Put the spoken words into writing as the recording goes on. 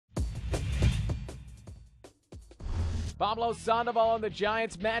Pablo Sandoval and the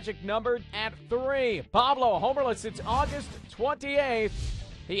Giants' magic number at 3. Pablo, homerless since August 28th.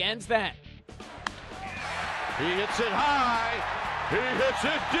 He ends that. He hits it high. He hits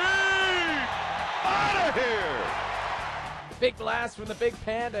it deep. Out of here. Big blast from the Big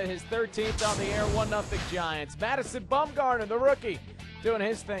Panda, his 13th on the air, 1-0 Giants. Madison Bumgarner, the rookie, doing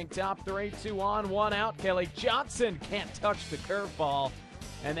his thing. Top 3, 2 on, 1 out. Kelly Johnson can't touch the curveball.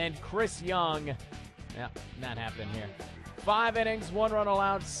 And then Chris Young. Yeah, not happening here. 5 innings, 1 run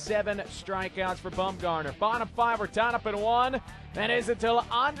allowed, 7 strikeouts for Bumgarner. Bottom 5, we're tied up at 1. That is until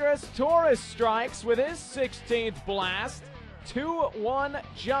Andres Torres strikes with his 16th blast. 2-1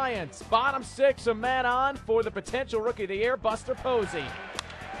 Giants. Bottom 6, a man on for the potential Rookie of the Year, Buster Posey.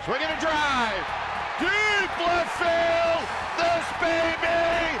 Swinging a drive. Deep left field. This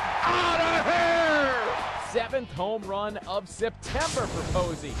baby out of here. 7th home run of September for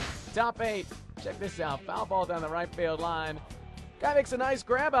Posey. Top 8. Check this out. Foul ball down the right field line. Guy makes a nice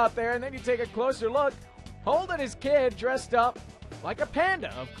grab out there, and then you take a closer look. Holding his kid dressed up like a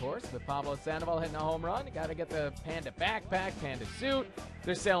panda, of course, with Pablo Sandoval hitting a home run. You got to get the panda backpack, panda suit.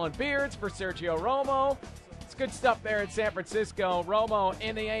 They're selling beards for Sergio Romo. It's good stuff there in San Francisco. Romo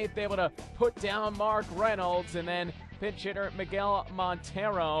in the 8th able to put down Mark Reynolds, and then pinch hitter Miguel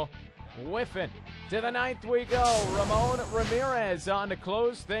Montero whiffing. To the 9th we go. Ramon Ramirez on to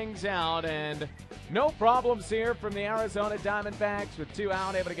close things out, and no problems here from the Arizona Diamondbacks with 2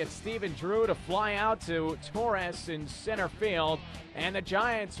 out, able to get Steven Drew to fly out to Torres in center field, and the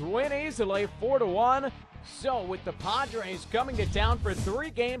Giants win easily 4-1. So with the Padres coming to town for 3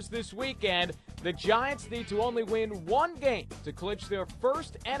 games this weekend, the Giants need to only win 1 game to clinch their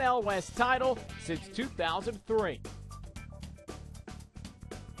first NL West title since 2003.